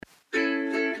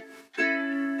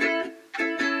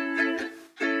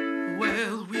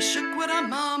our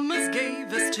mamas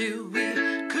gave us till we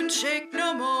couldn't shake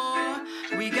no more.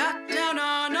 We got down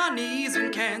on our knees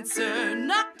when cancer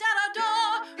knocked at our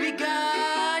door. We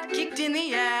got kicked in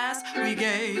the ass, we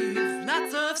gave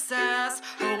lots of sass.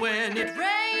 Oh, when it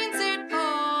rains, it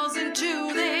falls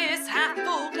into this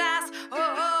half-full glass.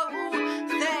 Oh,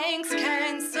 thanks,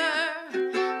 cancer.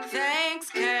 Thanks,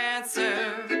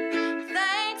 cancer.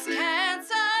 Thanks,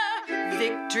 cancer.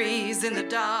 Victories in the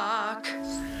dark.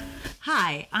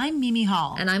 Hi, I'm Mimi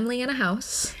Hall. And I'm Leanna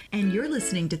House. And you're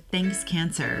listening to Thanks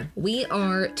Cancer. We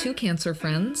are two cancer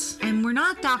friends. And we're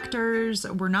not doctors,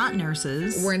 we're not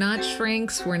nurses. We're not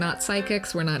shrinks, we're not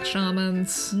psychics, we're not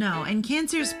shamans. No, and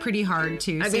cancer's pretty hard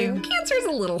too. I mean, cancer's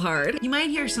a little hard. You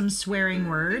might hear some swearing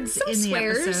words in the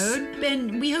episode.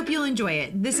 And we hope you'll enjoy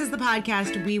it. This is the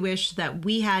podcast we wish that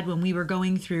we had when we were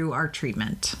going through our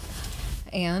treatment.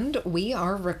 And we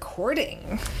are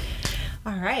recording.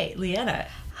 All right, Leanna.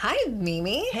 Hi,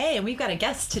 Mimi. Hey, and we've got a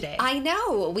guest today. I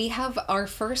know. We have our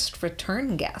first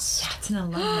return guest. Yeah, it's an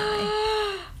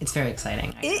alumni. It's very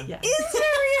exciting. It is very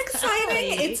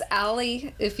exciting. It's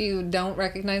Allie, if you don't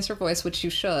recognize her voice, which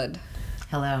you should.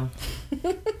 Hello.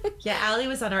 Yeah, Allie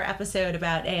was on our episode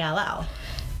about ALL.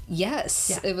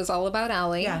 Yes, It was all about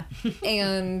Allie. Yeah.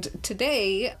 And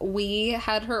today we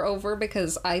had her over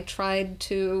because I tried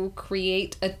to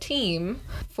create a team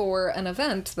for an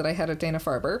event that I had at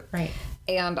Dana-Farber. Right.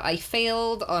 And I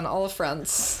failed on all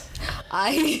fronts.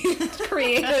 I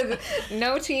created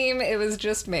no team. It was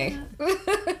just me.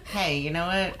 Hey, you know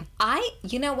what?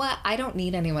 You know what? I don't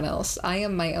need anyone else. I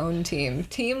am my own team.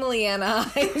 Team Leanna,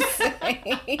 I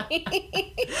say.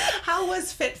 How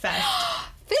was FitFest?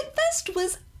 FitFest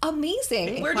was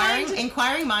amazing.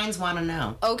 Inquiring minds want to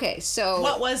know. Okay, so...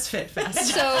 What was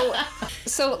FitFest?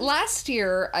 So last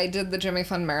year I did the Jimmy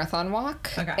Fund Marathon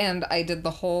walk. Okay. And I did the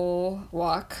whole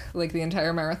walk, like the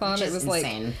entire marathon. Which it was is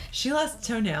insane. like... She lost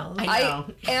toenails. I know.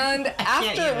 And can't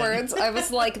afterwards I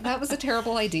was like, that was a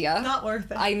terrible idea. Not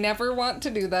worth it. I never want to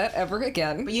do that ever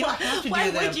again. But you don't have to Why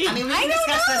do would the... you? I mean, we I can don't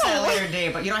discuss this at a know. later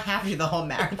date, but you don't have to do the whole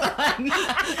marathon. I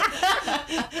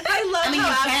love I mean, you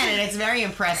how can, and it's very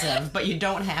impressive, but you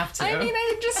don't have to. I mean,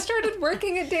 I just started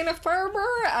working at Dana-Farber.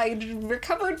 I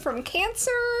recovered from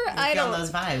cancer. I feel don't...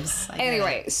 those vibes. I get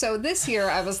Anyway, it. so this year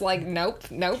I was like,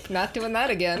 nope, not doing that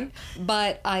again.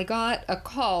 But I got a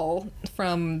call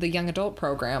from the young adult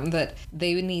program that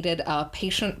they needed a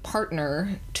patient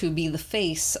partner to be the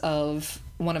face of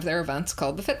one of their events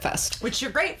called the FitFest. which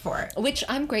you're great for. Which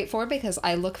I'm great for because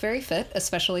I look very fit,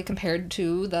 especially compared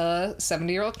to the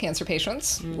 70-year-old cancer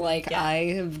patients. yeah.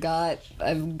 I've got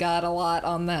a lot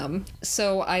on them.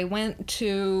 So I went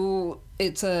to...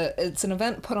 It's an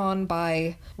event put on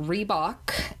by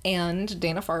Reebok and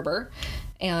Dana-Farber,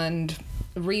 and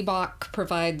Reebok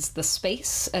provides the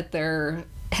space at their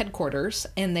headquarters,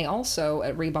 and they also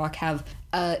at Reebok have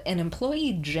an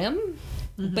employee gym.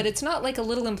 But it's not like a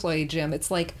little employee gym.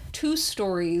 It's like 2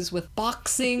 stories with a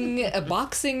boxing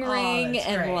ring, that's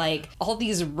and great. like all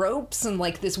these ropes and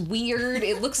like this weird,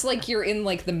 it looks like you're in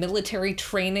like the military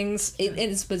trainings.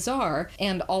 It's bizarre.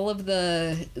 And all of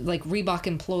the like Reebok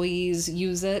employees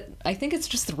use it. I think it's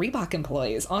just the Reebok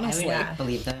employees, honestly. I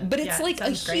believe that. But it's Yeah, like a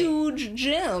sounds great. huge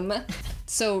gym.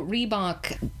 So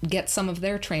Reebok gets some of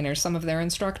their trainers, some of their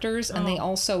instructors, and they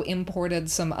also imported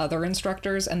some other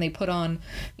instructors, and they put on,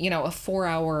 a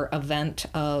 4-hour event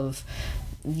of,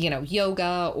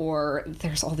 yoga, or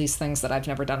there's all these things that I've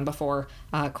never done before.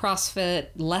 CrossFit,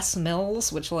 Les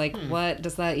Mills, which what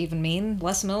does that even mean?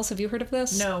 Les Mills, have you heard of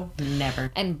this? No.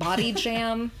 Never. And Body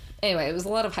Jam. Anyway, it was a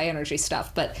lot of high energy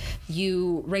stuff, but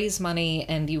you raise money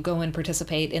and you go and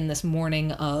participate in this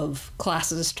morning of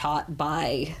classes taught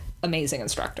by amazing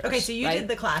instructors. Okay, so you right? did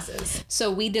the classes.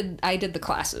 So I did the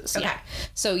classes. Okay. Yeah.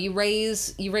 So you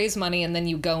raise money and then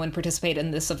you go and participate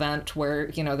in this event where,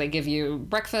 they give you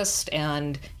breakfast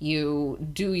and you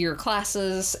do your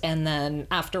classes, and then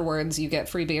afterwards you get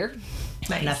free beer.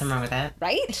 Nice. Nothing wrong with that.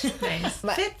 Right? Nice.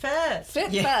 But- FitFest.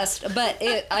 FitFest, but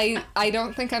I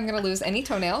don't think I'm gonna lose any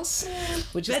toenails,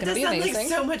 which is That gonna does be sound amazing. like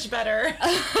so much better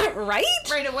Right?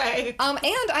 right away. And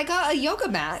I got a yoga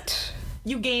mat.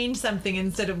 You gained something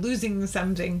instead of losing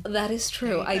something. That is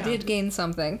true. I did gain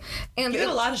something. And You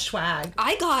got a lot of swag.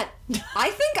 I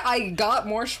think I got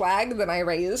more swag than I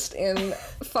raised in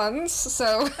funds,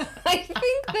 so I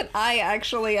think that I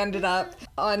actually ended up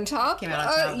on top. Came out on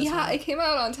top this Yeah, one. I came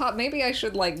out on top. Maybe I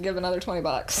should give another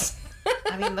 $20.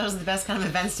 I mean, those are the best kind of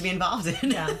events to be involved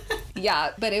in. Yeah. Yeah,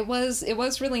 but it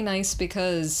was really nice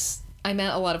because I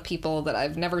met a lot of people that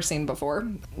I've never seen before.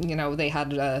 They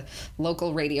had a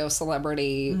local radio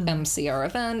celebrity MC our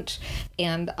event,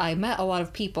 and I met a lot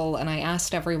of people, and I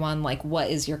asked everyone,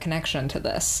 what is your connection to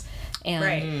this? And,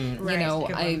 Right. you know,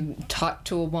 Good I one. talked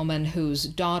to a woman whose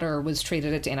daughter was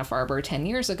treated at Dana-Farber 10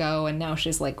 years ago, and now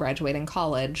she's like graduating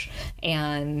college.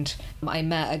 And I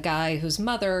met a guy whose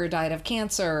mother died of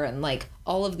cancer, and like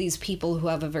all of these people who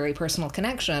have a very personal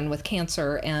connection with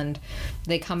cancer, and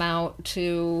they come out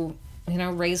to, you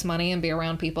know, raise money and be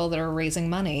around people that are raising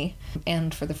money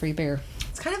and for the free beer.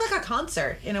 It's kind of like a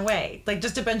concert in a way, like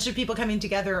just a bunch of people coming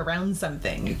together around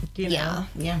something. You know? Yeah.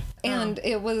 Yeah. And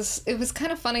it was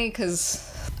kind of funny because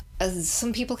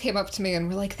some people came up to me and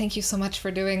were like, "Thank you so much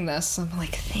for doing this." I'm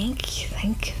like, "Thank you."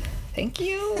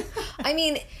 I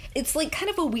mean, it's like kind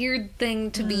of a weird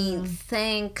thing to be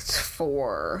thanked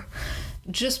for,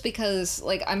 just because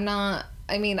like I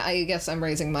mean, I guess I'm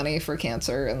raising money for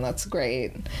cancer and that's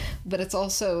great, but it's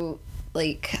also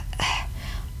like,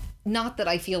 not that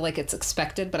I feel like it's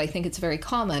expected, but I think it's very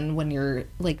common when you're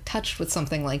like touched with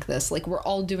something like this. Like, we're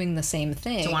all doing the same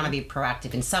thing. To want to be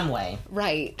proactive in some way.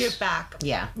 Right. Give back.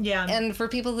 Yeah. Yeah. And for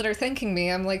people that are thanking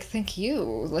me, I'm like, thank you.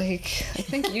 Like, I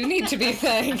think you need to be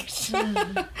thanked.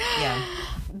 Yeah.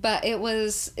 But it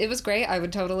was great. I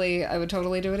would totally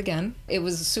do it again. It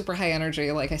was super high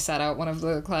energy. Like, I sat out one of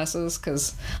the classes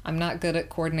because I'm not good at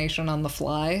coordination on the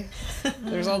fly.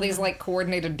 There's all these like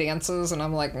coordinated dances, and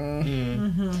I'm like,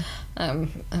 I'm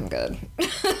good.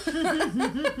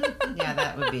 Yeah,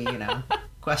 that would be, you know,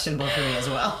 questionable for me as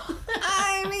well.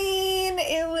 I mean,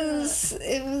 it was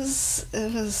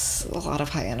a lot of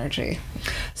high energy.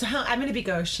 So I'm going to be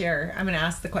ghost here. I'm going to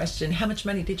ask the question: how much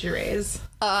money did you raise?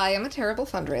 I am a terrible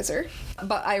fundraiser,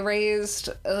 but I raised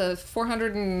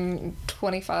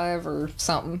 $425 or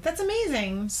something. That's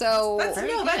amazing. So That's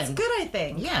Very that's good. good. I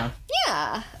think. Yeah.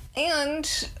 yeah,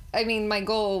 and I mean, my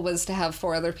goal was to have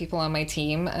 4 other people on my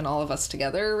team, and all of us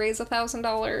together raise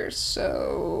 $1,000.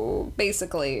 So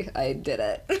basically, I did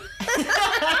it.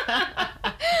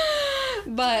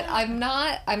 But I'm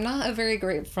not a very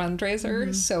great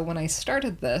fundraiser. So when I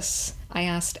started this, I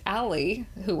asked Allie,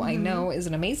 who I know is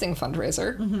an amazing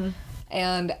fundraiser.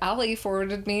 And Allie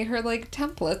forwarded me her like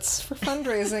templates for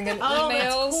fundraising and Oh, emails.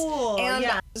 that's cool. And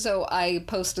Yeah. so I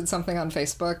posted something on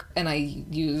Facebook and I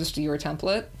used your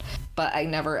template, but I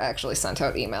never actually sent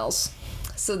out emails.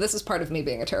 So this is part of me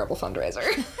being a terrible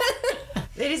fundraiser.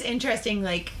 It is interesting,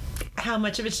 like how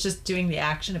much of it's just doing the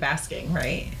action of asking,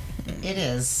 right? It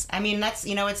is. I mean, that's,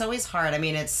 you know, it's always hard. I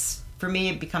mean, it's, for me,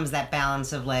 it becomes that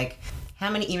balance of like, how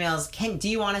many emails do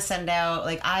you want to send out?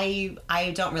 Like, I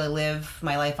don't really live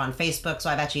my life on Facebook, so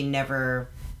I've actually never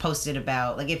posted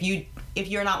about, like, if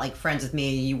you're not like friends with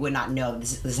me, you would not know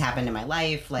this happened in my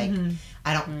life. Like,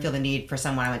 I don't feel the need for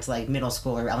someone I went to like middle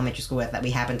school or elementary school with that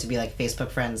we happen to be like Facebook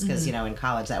friends because, you know, in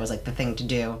college that was like the thing to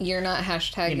do. You're not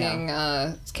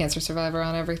hashtagging cancer survivor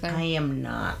on everything? I am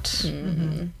not.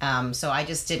 So I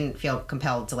just didn't feel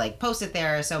compelled to like post it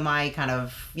there. So my kind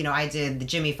of, you know, I did the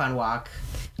Jimmy Fun Walk.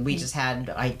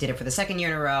 I did it for the second year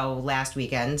in a row last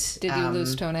weekend. Did you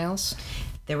lose toenails?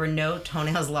 There were no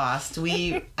toenails lost.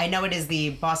 I know it is the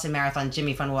Boston Marathon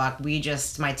Jimmy Fun Walk.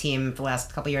 My team for the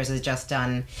last couple years has just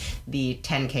done the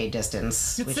 10K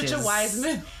distance. It's such a wise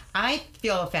move. I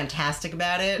feel fantastic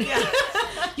about it.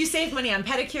 You save money on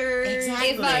pedicures.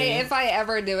 Exactly. If I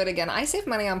ever do it again, I save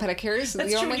money on pedicures.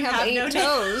 That's you true, only you have have 8 no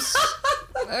toes.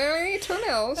 8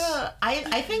 toenails.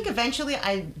 I think eventually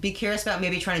I'd be curious about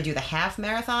maybe trying to do the half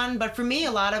marathon, but for me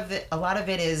a lot of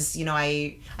it is, you know,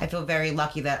 I feel very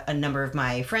lucky that a number of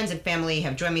my friends and family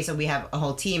have joined me, so we have a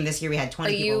whole team. This year we had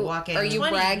 20 people walking. Are you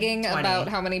 20. bragging about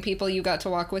how many people you got to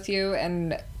walk with you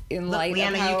and in Look, light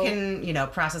Leanna, of how... you can, you know,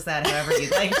 process that however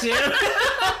you'd like to.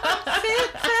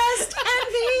 Fest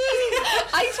envy.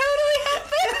 I totally have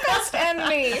FitFest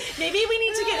envy. Maybe we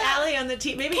need to get Allie on the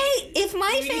team. Maybe If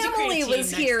my we need to create family a team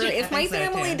was next here, year. if I my think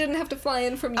so, family too. didn't have to fly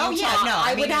in from Utah, Oh, yeah, no,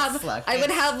 I mean, I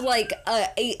would have like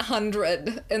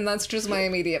 800, and that's just my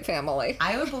immediate family.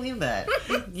 I would believe that.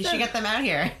 You should get them out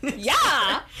here.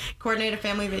 Yeah. Coordinate a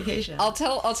family vacation. I'll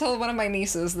tell one of my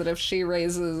nieces that if she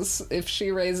raises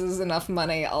enough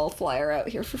money, I'll fly her out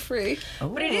here for free.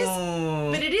 But it is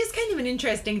kind of an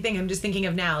interesting thing. I'm just thinking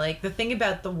of now, like the thing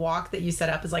about the walk that you set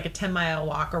up is like a 10-mile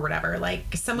walk or whatever.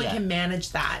 Like someone Yeah. can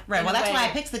manage that. Right. in Well, a that's way. why I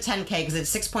picked the 10K because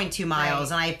it's 6.2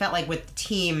 miles, Right. and I felt like with the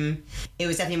team, it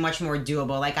was definitely much more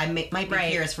doable. Like I might be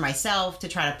Right. curious for myself to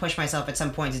try to push myself at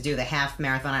some point to do the half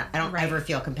marathon. I don't Right. ever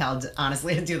feel compelled,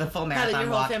 honestly, to do the full How did marathon your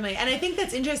whole walk. family. And I think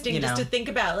that's interesting You just know. to think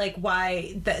about like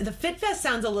why the Fit Fest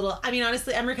sounds a little, I mean,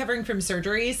 honestly, I'm recovering from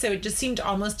surgery, so it just seemed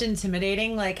almost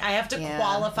intimidating. Like I have to Yeah.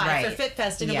 qualify Right. for Fit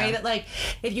Fest in a Yeah. way that like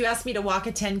if you asked me to walk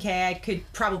a 10K, I could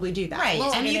probably do that. Right, You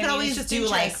know and what you I can mean? always It's just do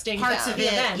like interesting parts about of the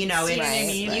it. events, You know, you it's, know what I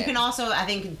mean? Right. you can also, I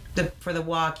think, for the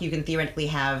walk, you can theoretically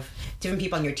have different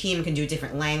people on your team can do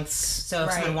different lengths. So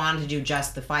if someone wanted to do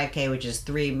just the 5K, which is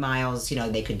 3 miles,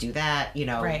 they could do that,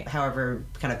 however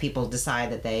kind of people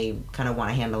decide that they kind of want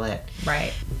to handle it.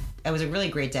 Right. It was a really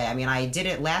great day. I mean, I did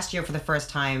it last year for the first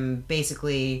time.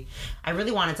 Basically, I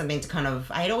really wanted something to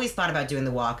I had always thought about doing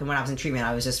the walk, and when I was in treatment,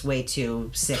 I was just way too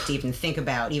sick to even think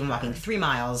about even walking 3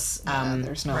 miles.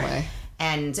 There's no way.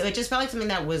 And so it just felt like something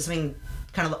that was something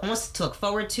kind of almost to look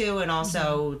forward to, and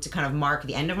also to kind of mark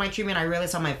the end of my treatment. I really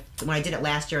saw when I did it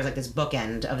last year, it was like this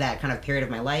bookend of that kind of period of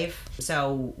my life.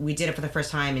 So we did it for the first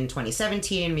time in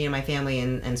 2017, me and my family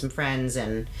and some friends,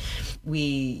 and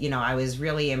we, I was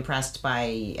really impressed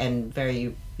by and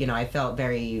very, I felt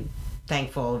very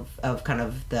thankful of kind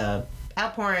of the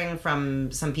outpouring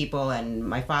from some people, and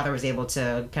my father was able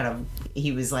to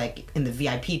he was like in the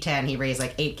VIP tent. He raised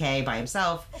like $8,000 by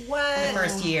himself the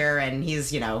first year, and he's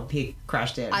he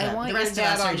crushed it. The rest of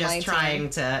us are just trying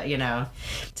to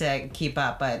to keep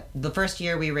up. But the first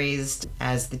year we raised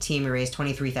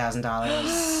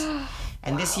 $23,000.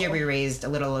 And this year we raised a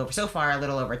little over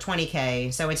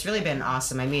 $20,000. So it's really been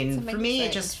awesome. I mean, for me,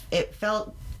 it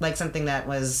felt like something that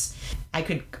I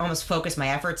could almost focus my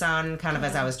efforts on kind of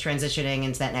as I was transitioning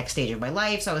into that next stage of my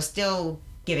life. So I was still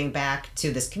giving back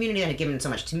to this community that had given so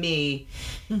much to me,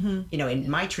 in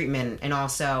my treatment, and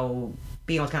also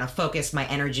being able to kind of focus my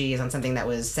energies on something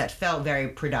that felt very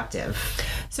productive.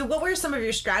 So what were some of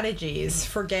your strategies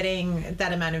for getting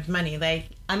that amount of money?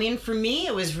 I mean, for me,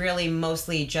 it was really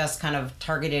mostly just kind of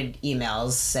targeted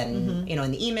emails. And,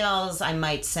 in the emails, I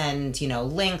might send,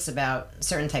 links about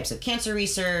certain types of cancer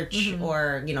research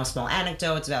or, small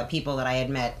anecdotes about people that I had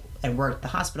met and worked at the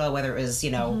hospital, whether it was,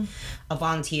 a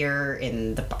volunteer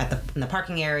in the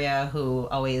parking area who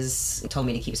always told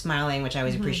me to keep smiling, which I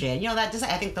always appreciate.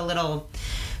 I think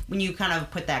when you kind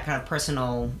of put that kind of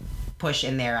personal push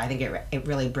in there, I think it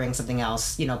really brings something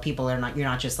else. People you're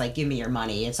not just like, give me your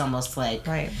money. It's almost like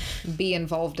be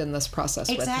involved in this process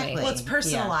with me. Well, it's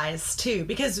personalized too,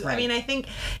 because I mean, I think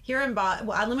here in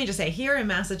let me just say, here in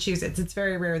Massachusetts, it's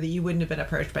very rare that you wouldn't have been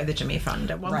approached by the Jimmy Fund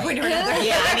at one point or another.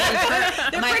 Yeah, I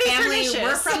mean, my family,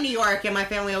 we're from New York, and my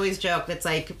family always joke it's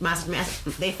like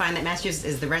they find that Massachusetts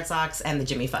is the Red Sox and the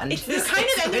Jimmy Fund. They're kind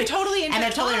of, and they're totally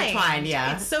intertwined.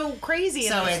 Yeah, it's so crazy.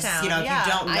 So in this town. If you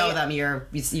don't know them,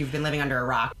 you've been living under a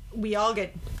rock. We all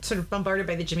get sort of bombarded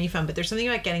by the Jimmy Fund, but there's something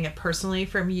about getting it personally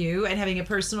from you and having a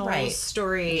personal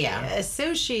story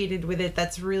associated with it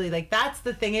that's really that's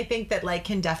the thing I think that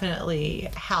can definitely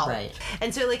help. Right.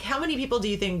 And so how many people do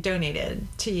you think donated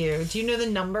to you? Do you know the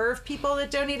number of people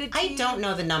that donated to you? I don't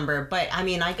know the number, but I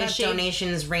mean, I got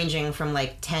donations ranging from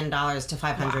 $10 to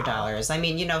 $500. Wow. I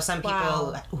mean, some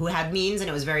people who had means, and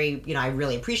it was very, I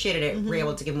really appreciated it, were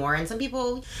able to give more, and some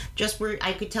people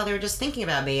I could tell they were just thinking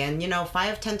about me, and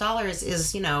 $5-10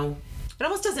 is, it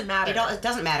almost doesn't matter. It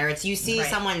doesn't matter. It's you see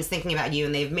someone's thinking about you,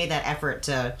 and they've made that effort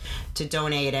to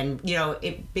donate, and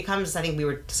it becomes, I think we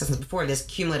were discussing before, this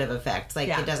cumulative effect.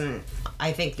 It doesn't.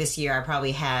 I think this year I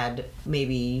probably had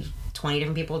maybe 20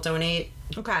 different people donate.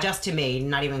 Okay. Just to me,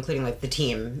 not even including the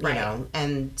team, you know.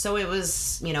 And so it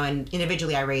was, and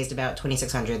individually I raised about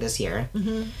 $2,600 this year.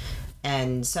 Mm-hmm.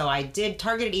 And so I did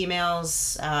targeted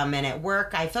emails, and at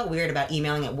work, I felt weird about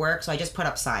emailing at work, so I just put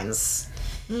up signs.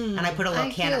 And I put a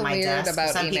little can at my desk.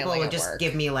 Some people would just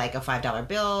give me a $5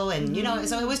 bill, and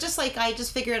so it was just I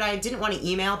just figured I didn't want to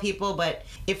email people, but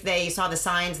if they saw the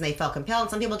signs and they felt compelled,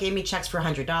 some people gave me checks for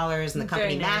 $100, and the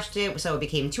company matched it, so it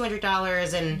became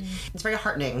 $200, and it's very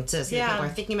heartening to see that people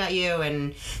are thinking about you,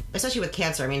 and especially with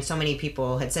cancer. I mean, so many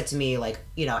people had said to me,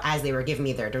 as they were giving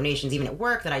me their donations, even at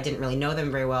work, that I didn't really know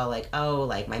them very well,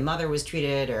 my mother was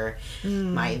treated, or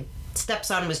my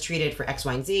stepson was treated for X,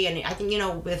 Y, and Z. And I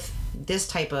think, with this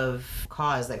type of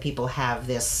cause, that people have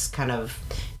this kind of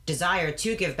desire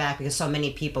to give back because so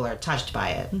many people are touched by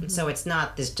it. Mm-hmm. So it's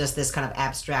not this kind of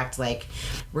abstract,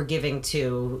 we're giving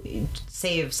to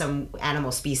save some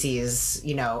animal species,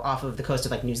 off of the coast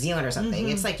of New Zealand or something.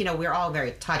 Mm-hmm. It's we're all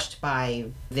very touched by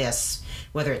this,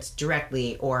 whether it's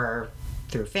directly or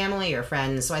through family or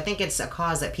friends. So I think it's a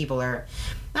cause that people are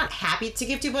not happy to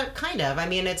give to, but kind of. I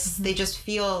mean, they just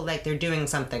feel like they're doing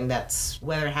something that's,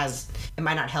 whether it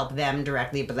might not help them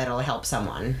directly, but that'll help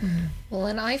someone. Mm-hmm. Well,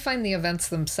 and I find the events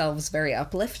themselves very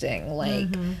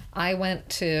uplifting. I went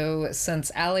to, since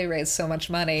Allie raised so much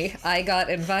money, I got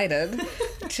invited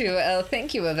to a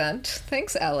thank you event.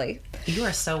 Thanks, Allie. You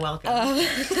are so welcome.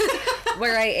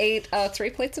 Where I ate 3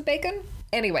 plates of bacon.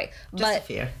 Anyway, just a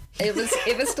few.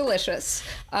 It was delicious,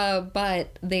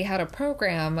 but they had a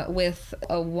program with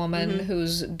a woman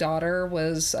whose daughter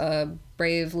was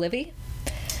Brave Livy.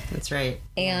 That's right.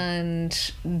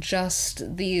 And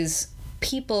just these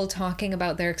people talking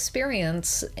about their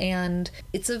experience, and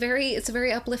it's a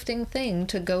very uplifting thing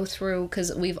to go through,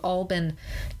 because we've all been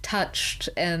touched,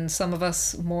 and some of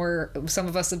us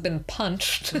have been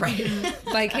punched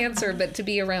by cancer, but to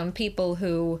be around people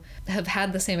who have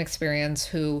had the same experience,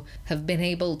 who have been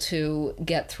able to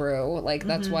get through, like,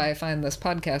 that's why I find this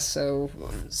podcast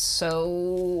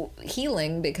so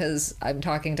healing, because I'm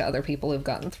talking to other people who've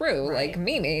gotten through, like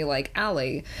Mimi, like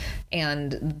Allie,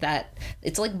 and that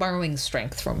it's like borrowing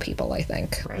strength from people, I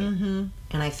think. Right. And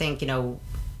I think,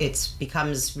 it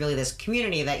becomes really this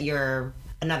community that you're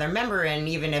another member in,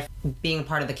 even if being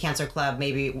part of the Cancer Club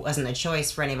maybe wasn't a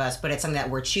choice for any of us, but it's something that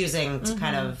we're choosing to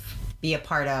kind of be a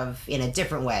part of in a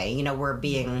different way. We're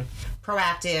being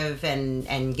proactive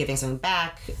and giving something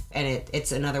back, and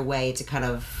it's another way to kind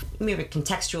of maybe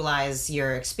contextualize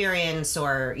your experience,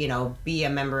 or be a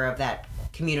member of that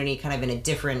community kind of in a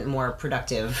different, more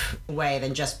productive way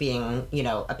than just being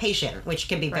a patient, which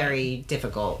can be very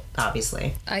difficult,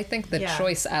 obviously. I think the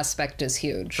choice aspect is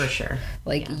huge, for sure.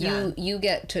 Like you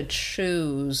get to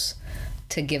choose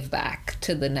to give back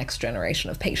to the next generation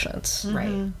of patients,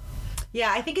 right?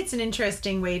 Yeah, I think it's an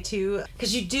interesting way too,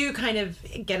 because you do kind of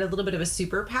get a little bit of a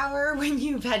superpower when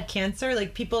you've had cancer.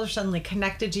 Like, people are suddenly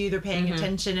connected to you, they're paying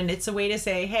attention, and it's a way to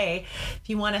say, hey, if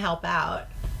you want to help out,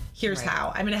 here's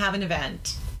how. I'm going to have an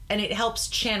event. And it helps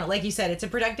channel, like you said, it's a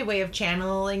productive way of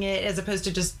channeling it, as opposed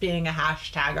to just being a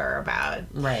hashtagger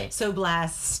about so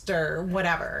blessed or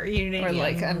whatever. Or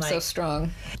like, I'm so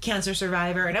strong, cancer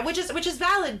survivor, and which is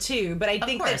valid too. But I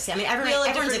think that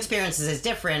everyone's experiences is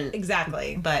different,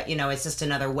 exactly. But it's just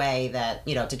another way that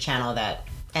to channel that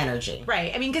energy,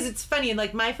 right? I mean, because it's funny,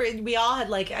 like my friend, we all had,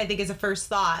 like, I think as a first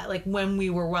thought, like, when we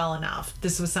were well enough,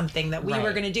 this was something that we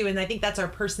were going to do, and I think that's our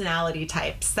personality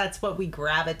types. That's what we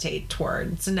gravitate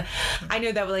towards. And I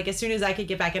know that, like, as soon as I could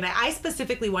get back, and I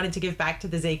specifically wanted to give back to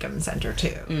the Zakim Center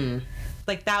too.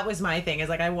 Like, that was my thing, is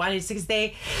like, I wanted to, because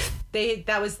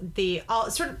that was the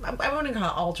sort of, I want to call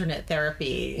it alternate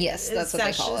therapy. Yes, that's what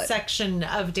they call it. Section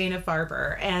of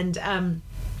Dana-Farber, and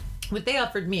what they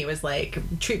offered me was like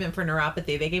treatment for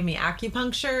neuropathy. They gave me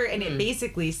acupuncture, and it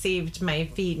basically saved my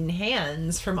feet and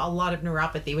hands from a lot of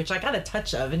neuropathy, which I got a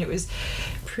touch of, and it was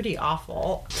pretty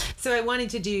awful. So I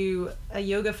wanted to do a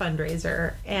yoga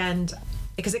fundraiser, and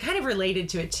because it kind of related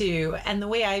to it too. And the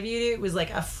way I viewed it was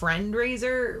like a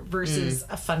friend-raiser versus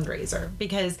a fundraiser,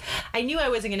 because I knew I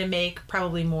wasn't going to make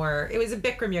probably more. It was a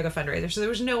Bikram yoga fundraiser, so there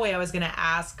was no way I was going to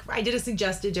ask. I did a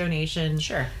suggested donation.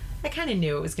 Sure. I kind of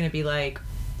knew it was going to be like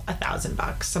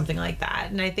 $1,000, something like that,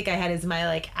 and I think I had as my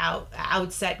like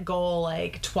outset goal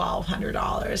like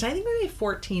 $1,200. I think maybe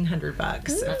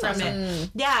 $1,400 from it.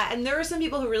 Yeah, and there were some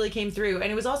people who really came through,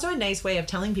 and it was also a nice way of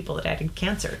telling people that I had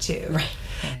cancer too. Right.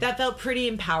 That felt pretty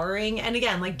empowering, and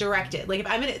again, like, directed. Like, if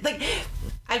I'm gonna, like,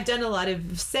 I've done a lot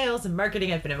of sales and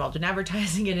marketing. I've been involved in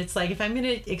advertising, and it's like, if I'm going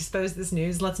to expose this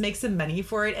news, let's make some money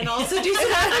for it, and also do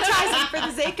some advertising for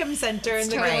the Zakim Center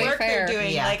and the good work they're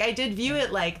doing. Yeah. Like, I did view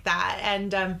it like that,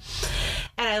 and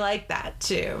I like that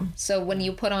too. So when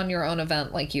you put on your own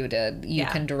event like you did, you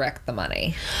can direct the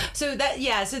money. So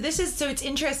it's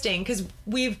interesting, because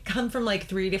we've come from like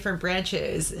 3 different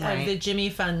branches of the Jimmy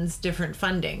Fund's different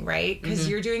funding, right? Because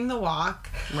you're doing the walk.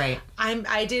 Right.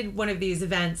 I did one of these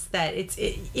events that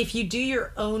if you do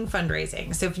your own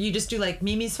fundraising, so if you just do like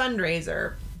Mimi's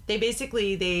fundraiser, they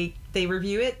basically they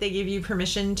review it, they give you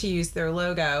permission to use their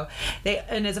logo,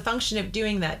 and as a function of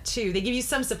doing that too, they give you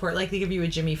some support, like they give you a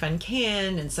Jimmy Fund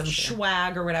can and some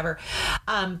swag or whatever,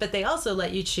 but they also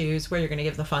let you choose where you're going to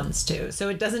give the funds to, so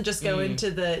it doesn't just go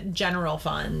into the general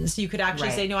funds. You could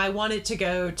actually say, no, I want it to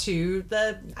go to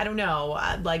the, I don't know,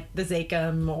 like the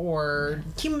Zakim or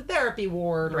chemotherapy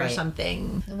ward or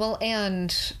something. Well,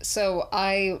 and so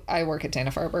I work at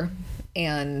Dana-Farber,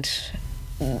 and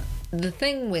the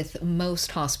thing with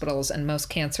most hospitals and most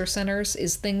cancer centers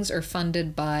is things are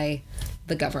funded by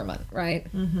the government, right?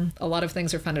 A lot of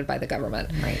things are funded by the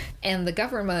government. Right. And the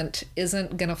government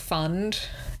isn't going to fund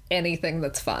anything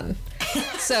that's fun.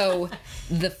 So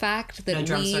the fact that no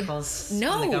drum circles from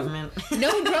the government.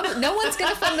 no one's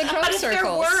going to fund the drum circles. If there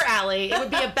were, Allie, it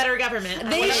would be a better government.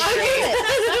 They should.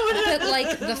 But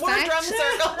like the more fact, drum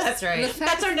circles. That's right.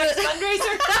 That's our next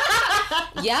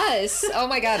fundraiser. Yes. Oh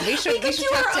my God. We should do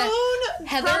talk our to own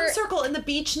Heather. drum circle in the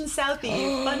beach in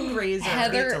Southie fundraiser.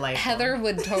 Heather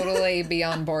would totally be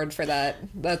on board for that.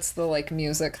 That's the like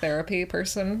music therapy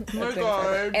person. Oh my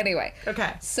God. Anyway.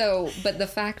 Okay. So, but the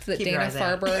fact that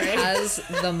Dana-Farber has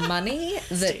the money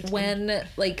that when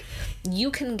like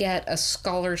you can get a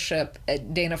scholarship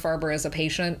at Dana-Farber as a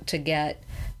patient to get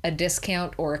a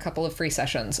discount or a couple of free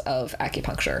sessions of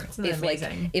acupuncture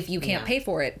if you can't pay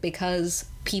for it, because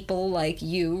people like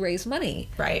you raise money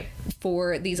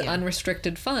for these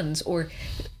unrestricted funds, or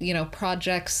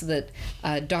projects that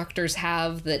doctors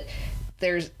have that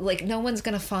there's like no one's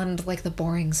gonna fund like the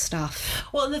boring stuff.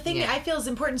 Well, and the thing that I feel is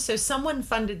important, so someone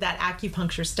funded that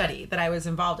acupuncture study that I was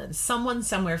involved in. Someone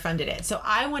somewhere funded it. So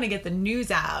I want to get the news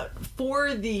out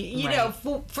for the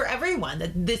for everyone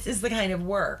that this is the kind of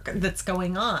work that's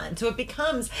going on. So it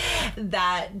becomes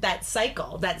that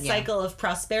cycle of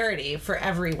prosperity for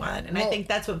everyone. And I think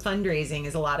that's what fundraising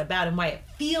is a lot about, and why it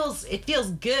feels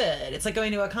good. It's like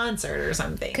going to a concert or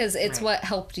something. Because it's what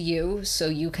helped you, so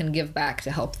you can give back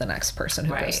to help the next person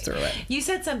who goes through it. You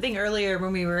said something earlier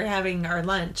when we were having our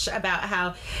lunch about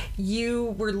how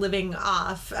you were living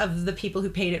off of the people who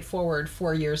paid it forward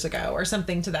 4 years ago, or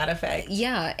something to that effect.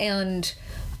 Yeah, and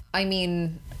I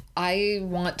mean, I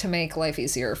want to make life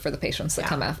easier for the patients that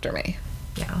come after me.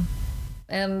 Yeah.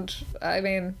 And I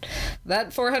mean, that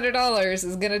 $400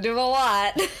 is gonna do a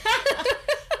lot.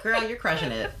 Girl, you're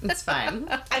crushing it. It's fine.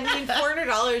 I mean,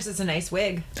 $400 is a nice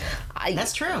wig.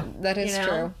 That's true. That is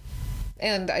true.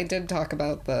 And I did talk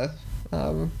about the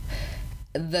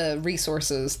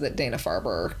resources that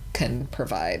Dana-Farber can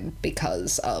provide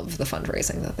because of the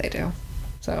fundraising that they do.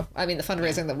 So, I mean, the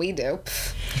fundraising that we do,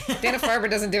 Dana-Farber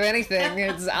doesn't do anything.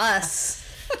 It's us.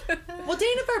 Well,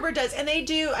 Dana-Farber does, and they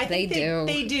do. They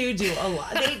do a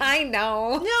lot. I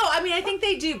know. No, I mean, I think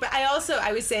they do, but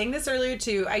I was saying this earlier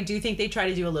too, I do think they try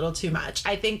to do a little too much.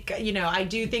 I think,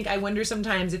 I wonder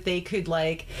sometimes if they could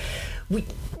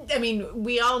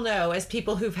we all know, as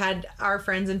people who've had our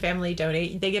friends and family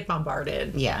donate, they get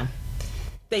bombarded. Yeah.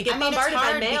 They get bombarded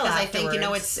by mail because afterwards.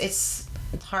 I think,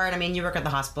 it's hard. I mean, you work at the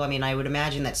hospital. I mean, I would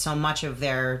imagine that so much of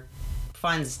their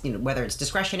funds, whether it's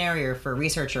discretionary or for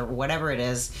research or whatever it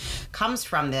is, comes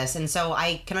from this. And so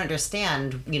I can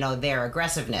understand, their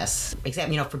aggressiveness.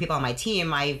 Except, for people on my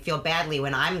team, I feel badly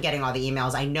when I'm getting all the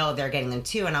emails. I know they're getting them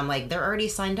too. And I'm like, they're already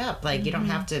signed up. Like, you don't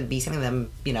have to be sending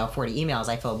them, 40 emails.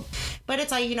 I feel, but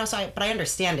it's like, but I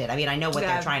understand it. I mean, I know what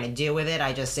they're trying to do with it.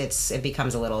 It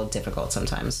becomes a little difficult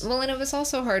sometimes. Well, and it was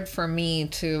also hard for me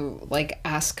to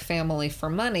ask family for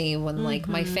money when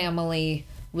my family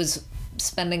was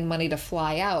spending money to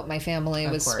fly out. My family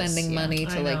was spending money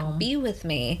to be with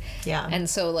me. Yeah. And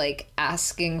so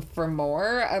asking for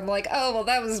more, I'm like, oh, well,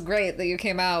 that was great that you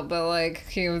came out, but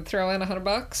can you throw in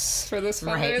 $100 for this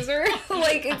fundraiser?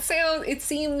 It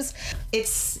seems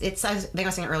it's I think I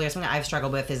was saying earlier, something I've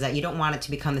struggled with is that you don't want it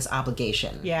to become this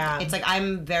obligation. Yeah. It's like,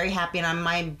 I'm very happy, and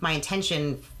my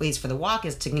intention, at least for the walk,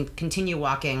 is to continue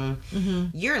walking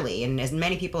yearly, and as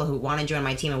many people who want to join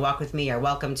my team and walk with me are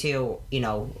welcome to,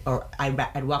 or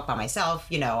I'd walk by myself,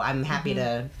 I'm happy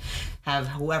to have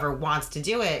whoever wants to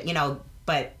do it,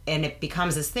 and it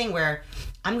becomes this thing where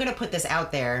I'm going to put this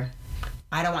out there.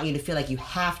 I don't want you to feel like you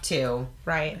have to.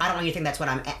 Right. I don't want you to think that's what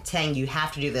I'm saying. You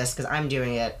have to do this because I'm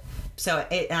doing it. So,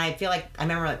 and I feel like, I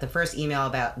remember the first email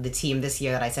about the team this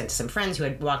year that I sent to some friends who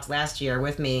had walked last year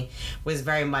with me was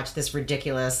very much this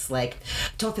ridiculous,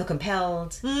 don't feel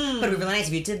compelled, but it would be really nice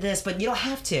if you did this, but you don't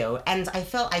have to. And I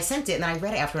sent it, and then I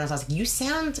read it afterwards, and I was like, you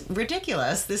sound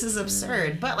ridiculous. This is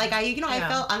absurd. But I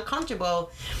felt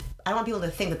uncomfortable. I don't want people to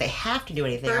think that they have to do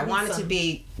anything. I don't want it to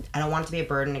be a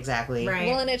burden, exactly. Right.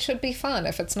 Well, and it should be fun.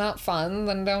 If it's not fun,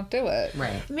 then don't do it.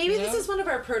 Right. Maybe this is one of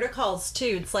our protocols,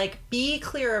 too. It's be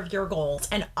clear of your goals,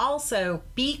 and also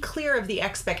be clear of the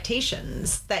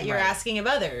expectations that you're asking of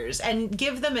others, and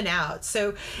give them an out.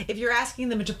 So if you're asking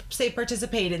them to, say,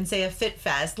 participate in, say, a Fit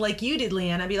Fest, like you did,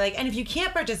 Leanne, I'd be like, and if you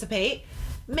can't participate,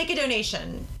 make a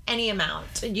donation, any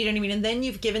amount. You know what I mean? And then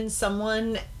you've given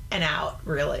someone an out,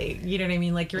 really. You know what I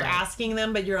mean? You're asking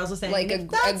them, but you're also saying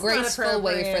a graceful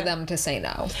way for them to say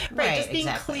no. Right, just being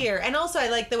clear. And also, I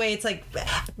like the way it's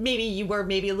maybe you were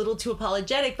a little too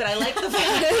apologetic, but I like the fact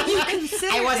that you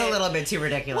consider I was a little bit too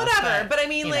ridiculous. Whatever, but I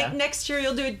mean, next year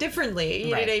you'll do it differently.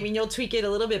 You know what I mean? You'll tweak it a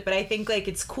little bit, but I think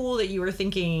it's cool that you were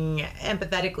thinking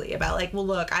empathetically about well,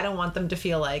 look, I don't want them to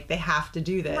feel like they have to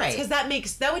do this, because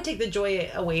that would take the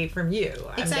joy away from you.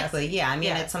 Exactly. Yeah. I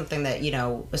mean, it's something that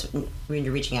when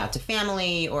you're reaching out to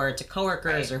family or to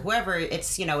coworkers or whoever,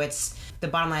 it's it's the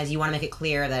bottom line is you want to make it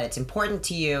clear that it's important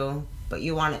to you, but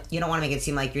you don't want to make it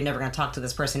seem like you're never going to talk to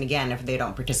this person again if they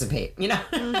don't participate.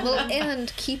 Well,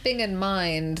 and keeping in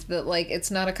mind that it's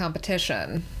not a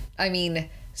competition. I mean,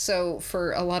 so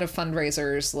for a lot of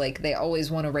fundraisers, they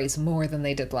always want to raise more than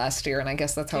they did last year, and I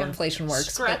guess that's how inflation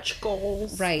works. Stretch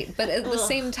goals. Right, but at the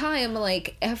same time,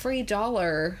 every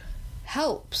dollar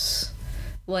helps.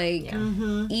 like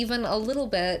even a little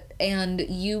bit, and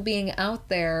you being out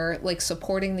there like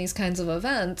supporting these kinds of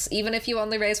events, even if you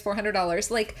only raise $400,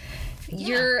 like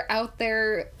you're out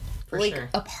there like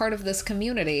a part of this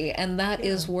community, and that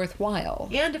is worthwhile.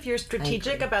 And if you're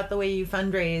strategic about the way you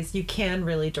fundraise, you can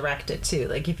really direct it too.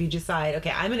 Like if you decide,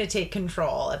 okay, I'm going to take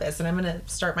control of this and I'm going to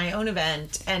start my own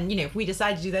event, and you know, if we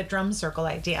decide to do that drum circle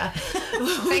idea,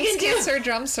 thanks Cancer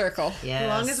Drum Circle. As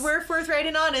long as we're forthright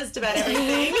and honest about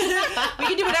everything, we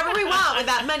can do whatever we want with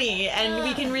that money, and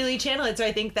we can really channel it. So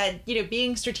I think that, you know,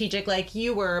 being strategic like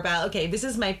you were about, okay, this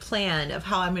is my plan of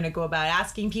how I'm going to go about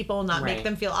asking people, not make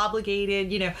them feel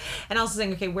obligated, you know, and also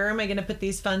saying, okay, where am I going to put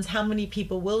these funds? How many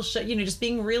people will show? You know, just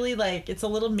being really like, it's a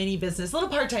little mini business, a little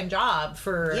part-time job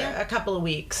for a couple of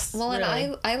weeks. Well, really.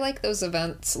 And I like those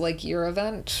events, like your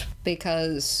event,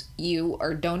 because you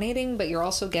are donating, but you're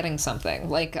also getting something.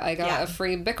 Like I got a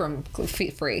free Bikram,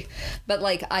 but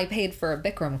like I paid for a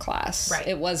Bikram class. Right.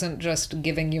 It wasn't just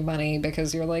giving you money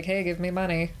because you're like, hey, give me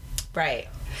money. Right.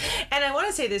 And I want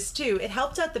to say this too, it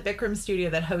helped out the Bikram studio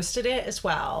that hosted it as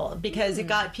well, because it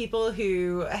got people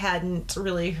who hadn't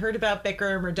really heard about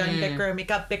Bikram or done Bikram. It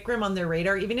got Bikram on their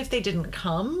radar, even if they didn't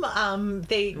come,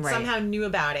 they somehow knew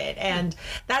about it, and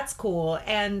that's cool.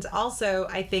 And also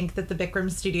I think that the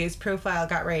Bikram studio's profile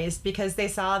got raised because they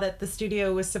saw that the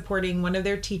studio was supporting one of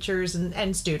their teachers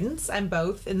and students, and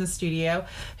both in the studio,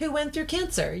 who went through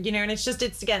cancer, you know, and it's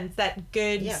that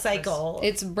good cycle.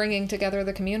 It's bringing together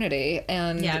the community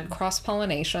and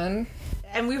cross-pollination.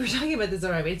 And we were talking about this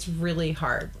already. It's really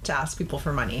hard to ask people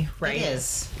for money, right? It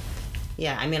is.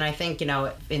 Yeah, I mean, I think, you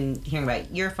know, in hearing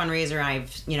about your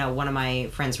fundraiser, one of my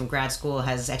friends from grad school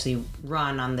has actually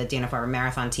run on the Dana-Farber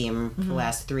Marathon team for the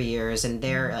last 3 years, and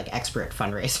they're like expert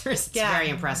fundraisers. It's very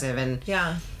impressive. And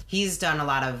he's done a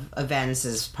lot of events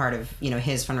as part of, you know,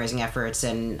 his fundraising efforts,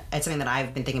 and it's something that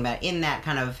I've been thinking about in that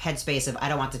kind of headspace of I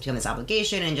don't want to feel this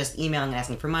obligation and just emailing and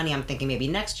asking for money. I'm thinking maybe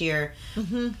next year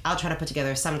I'll try to put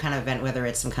together some kind of event, whether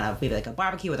it's some kind of maybe like a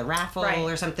barbecue with a raffle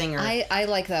or something. Or I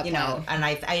like that you know, and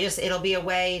I just it'll be a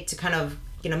way to kind of,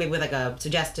 you know, maybe with like a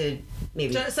suggested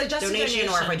donation,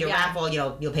 or if I do a raffle, you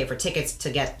know, you'll pay for tickets to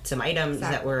get some items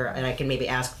that were, and I can maybe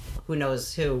ask who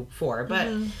knows who for, but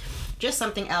just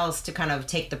something else to kind of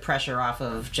take the pressure off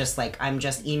of just like, I'm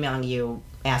just emailing you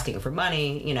asking for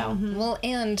money, you know. Well,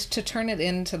 and to turn it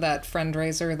into that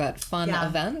fundraiser, that fun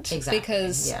event. Exactly.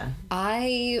 Because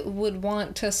I would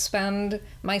want to spend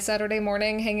my Saturday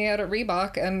morning hanging out at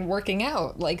Reebok and working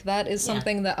out. Like, that is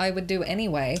something that I would do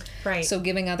anyway. Right. So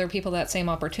giving other people that same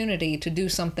opportunity to do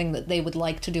something that they would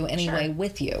like to do anyway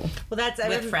with you. Well, that's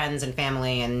with friends and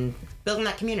family and building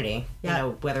that community, you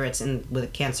know, whether it's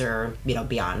with cancer or, you know,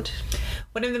 beyond.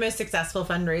 One of the most successful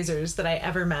fundraisers that I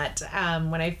ever met,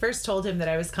 when I first told him that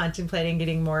I was contemplating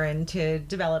getting more into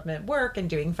development work and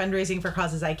doing fundraising for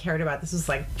causes I cared about, this was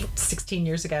like 16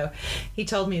 years ago, he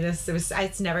told me this,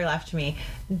 it's never left me: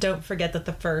 don't forget that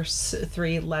the first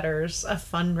 3 letters of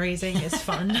fundraising is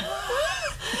fun.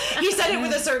 He said it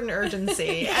with a certain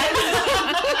urgency.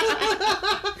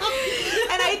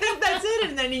 And I think that's it.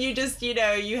 And then you just, you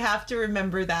know, you have to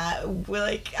remember that,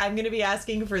 like, I'm going to be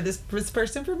asking for this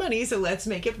person for money, so let's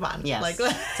make it fun. Yes, like,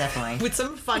 definitely. With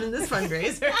some fun in this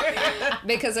fundraiser.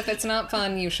 Because if it's not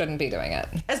fun, you shouldn't be doing it.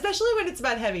 Especially when it's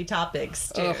about heavy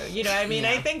topics, too. You know, I mean,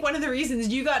 I think one of the reasons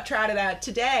you got trotted out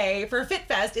today for Fit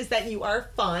Fest is that you are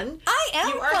fun. I am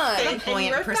you are fun. Fit, and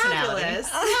you are fabulous.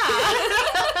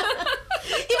 Yeah.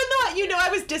 Even though, you know, I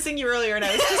was dissing you earlier and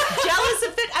I was just jealous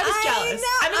of Fit. I was jealous.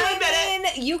 I'm going to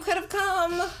admit it. You could have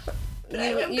come. I'm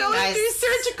going through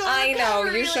surgical I know,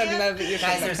 recovery. you shouldn't have.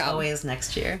 There's always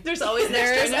next year. There's always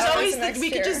next year. There's always next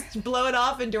we year. could just blow it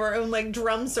off and do our own like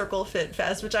drum circle Fit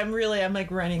Fest, which I'm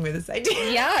like running with this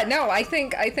idea. Yeah, no, I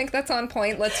think that's on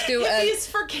point. Let's do Hippies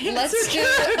for cancer.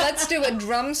 let's do a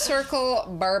drum circle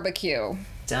barbecue.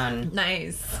 Done.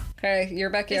 Nice. Okay, your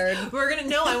backyard.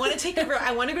 I want to take over.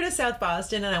 I want to go to South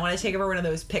Boston and I want to take over one of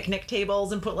those picnic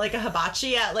tables and put like a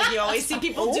hibachi out, like you always see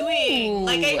people doing.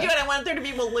 Like I do it. I want there to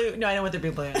be balloons. No, I don't want there to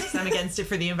be balloons because I'm against it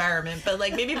for the environment. But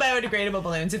like maybe biodegradable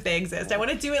balloons if they exist. I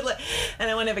want to do it,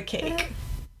 and I want to have a cake.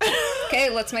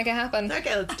 Okay, let's make it happen.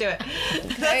 Okay, let's do it.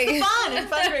 Okay. That's fun and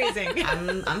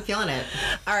fundraising. I'm feeling it.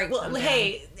 All right. Well,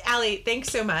 hey, Allie, thanks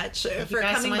so much for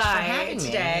coming so much by for having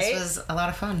today. Me. This was a lot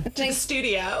of fun. To the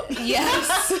studio.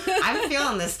 Yes. I'm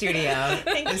feeling this studio.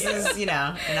 This is, you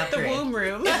know, an upgrade. The womb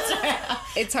room.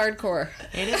 It's hardcore.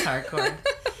 It is hardcore.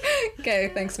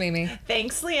 Okay, thanks, Mimi.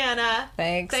 Thanks, Leanna.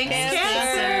 Thanks, Thanks, Cancer.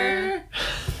 Cancer.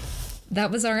 That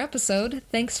was our episode.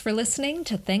 Thanks for listening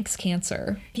to Thanks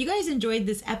Cancer. If you guys enjoyed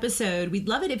this episode, we'd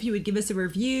love it if you would give us a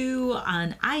review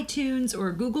on iTunes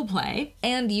or Google Play.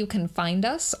 And you can find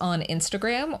us on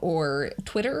Instagram or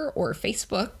Twitter or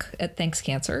Facebook at Thanks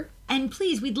Cancer. And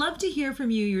please, we'd love to hear from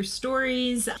you, your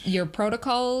stories, your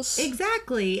protocols.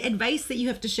 Exactly. Advice that you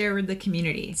have to share with the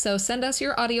community. So send us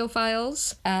your audio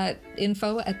files at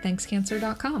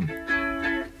info@thankscancer.com.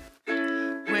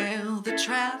 Well, the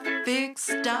traffic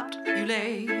stopped. You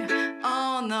lay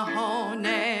on the horn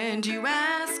and you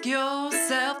ask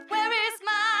yourself, where is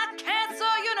my cancer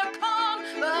unicorn?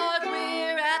 But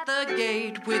we're at the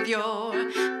gate with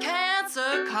your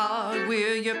cancer card.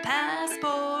 We're your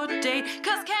passport date,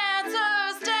 'cause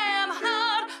cancer's damn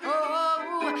hard.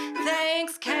 Oh,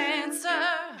 thanks, cancer.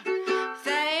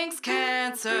 Thanks,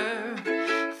 cancer.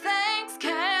 Thanks,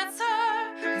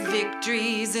 cancer.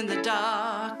 Victories in the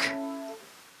dark.